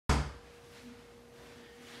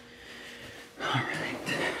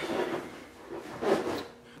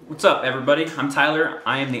What's up, everybody? I'm Tyler.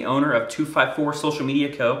 I am the owner of 254 Social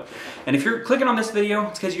Media Co. And if you're clicking on this video,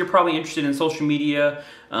 it's because you're probably interested in social media,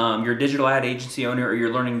 you're a digital ad agency owner, or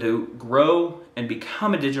you're learning to grow and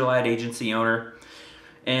become a digital ad agency owner.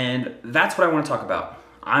 And that's what I want to talk about.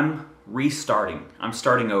 I'm restarting. I'm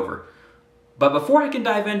starting over. But before I can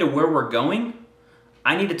dive into where we're going,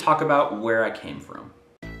 I need to talk about where I came from.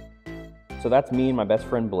 So that's me and my best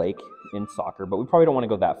friend Blake in soccer, but we probably don't want to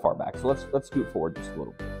go that far back. So let's scoot forward just a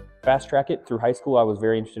little bit. Fast track it through high school. I was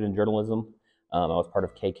very interested in journalism. I was part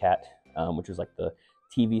of KCAT, which was like the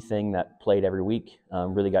TV thing that played every week.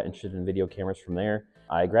 Really got interested in video cameras from there.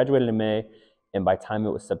 I graduated in May, and by the time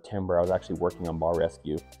it was September, I was actually working on Bar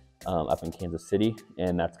Rescue up in Kansas City,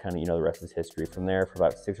 and that's kind of, the rest is history. From there, for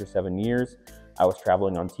about 6 or 7 years, I was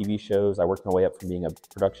traveling on TV shows. I worked my way up from being a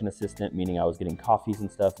production assistant, meaning I was getting coffees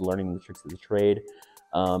and stuff, learning the tricks of the trade,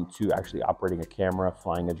 to actually operating a camera,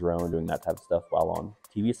 flying a drone, doing that type of stuff while on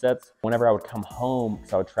TV sets. Whenever I would come home,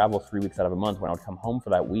 because I would travel 3 weeks out of a month, when I would come home for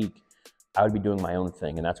that week, I would be doing my own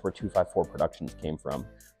thing, and that's where 254 Productions came from.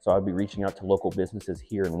 So I would be reaching out to local businesses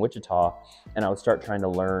here in Wichita, and I would start trying to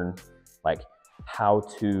learn like how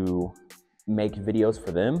to make videos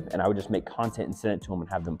for them, and I would just make content and send it to them and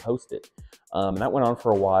have them post it. And that went on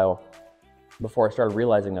for a while before I started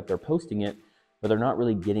realizing that they're posting it, but they're not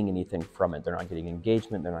really getting anything from it. They're not getting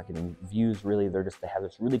engagement, they're not getting views really, they have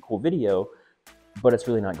this really cool video, but it's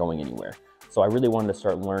really not going anywhere. So I really wanted to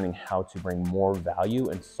start learning how to bring more value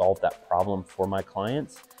and solve that problem for my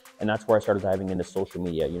clients. And that's where I started diving into social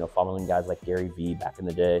media, following guys like Gary Vee back in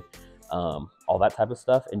the day, all that type of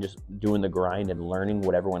stuff, and just doing the grind and learning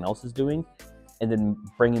what everyone else is doing, and then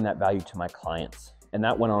bringing that value to my clients. And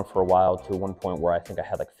that went on for a while, to one point where I think I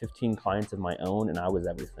had like 15 clients of my own, and I was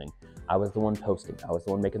everything. I was the one posting, I was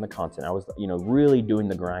the one making the content, I was, really doing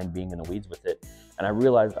the grind, being in the weeds with it. And I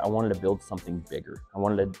realized I wanted to build something bigger. I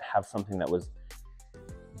wanted to have something that was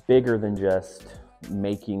bigger than just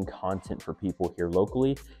making content for people here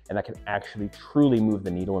locally, and that could actually truly move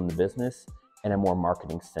the needle in the business in a more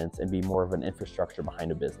marketing sense and be more of an infrastructure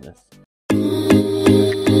behind a business.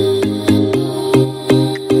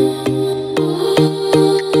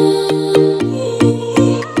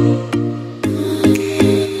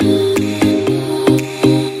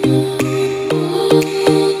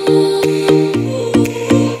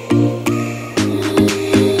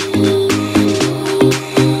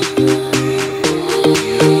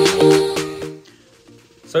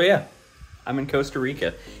 So yeah, I'm in Costa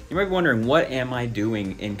Rica. You might be wondering, what am I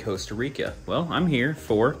doing in Costa Rica? Well, I'm here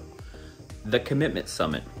for the Commitment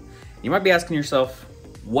Summit. You might be asking yourself,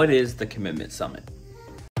 what is the Commitment Summit?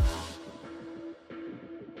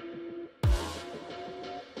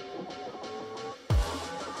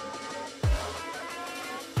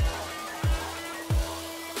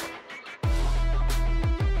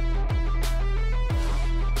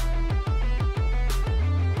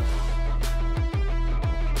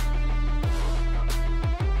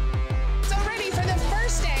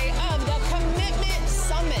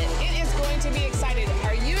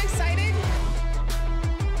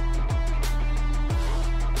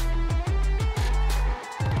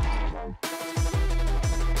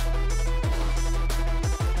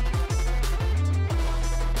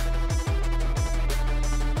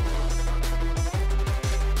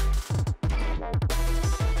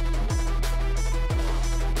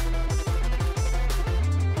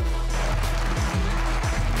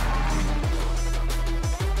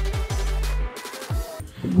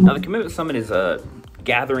 Now, the Commitment Summit is a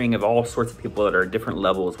gathering of all sorts of people that are at different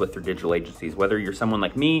levels with their digital agencies. Whether you're someone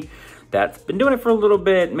like me that's been doing it for a little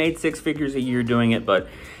bit, made 6 figures a year doing it, but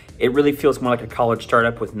it really feels more like a college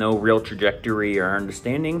startup with no real trajectory or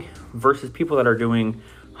understanding, versus people that are doing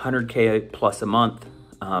 100K plus a month,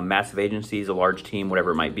 massive agencies, a large team,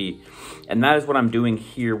 whatever it might be. And that is what I'm doing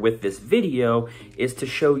here with this video, is to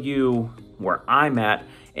show you where I'm at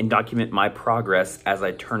and document my progress as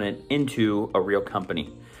I turn it into a real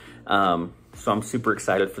company. So I'm super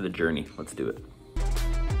excited for the journey. Let's do it.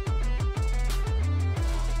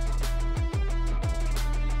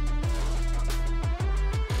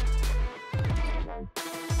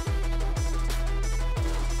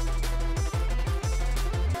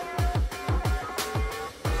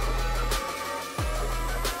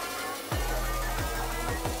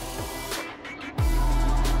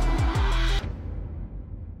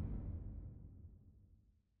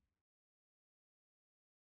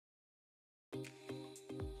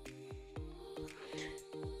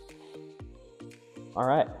 All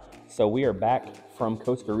right, so we are back from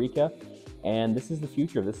Costa Rica, and this is the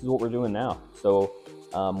future. This is what we're doing now. So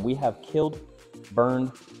we have killed,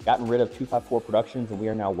 burned, gotten rid of 254 Productions, and we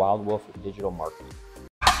are now Wild Wolf Digital Marketing.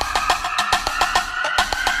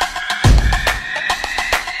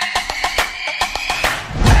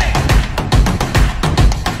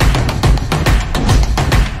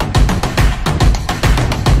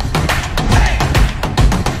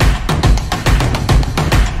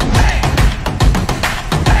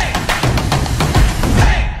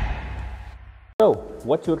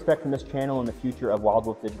 what to expect from this channel in the future of Wild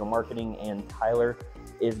Wolf Digital Marketing and Tyler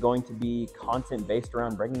is going to be content based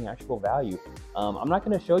around bringing actual value. I'm not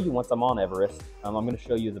going to show you once I'm on Everest. I'm going to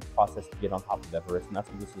show you the process to get on top of Everest, and that's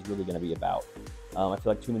what this is really going to be about. I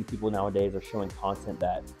feel like too many people nowadays are showing content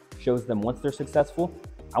that shows them once they're successful.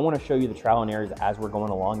 I want to show you the trial and errors as we're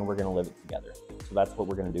going along, and we're going to live it together. So that's what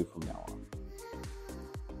we're going to do from now on.